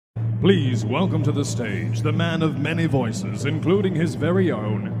Please welcome to the stage the man of many voices, including his very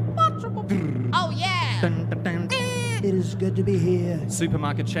own. Oh, yeah! It is good to be here.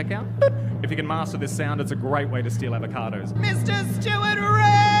 Supermarket checkout. If you can master this sound, it's a great way to steal avocados. Mr. Stewart Reeve!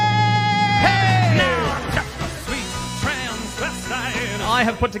 I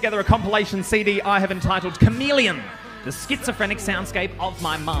have put together a compilation CD I have entitled Chameleon, the schizophrenic soundscape of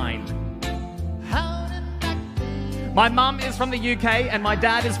my mind. My mum is from the UK and my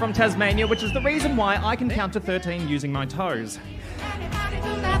dad is from Tasmania, which is the reason why I can count to 13 using my toes.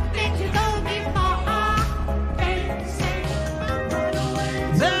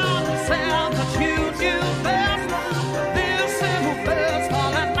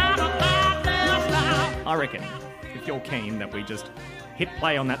 I reckon, if you're keen, that we just hit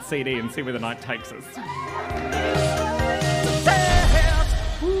play on that CD and see where the night takes us.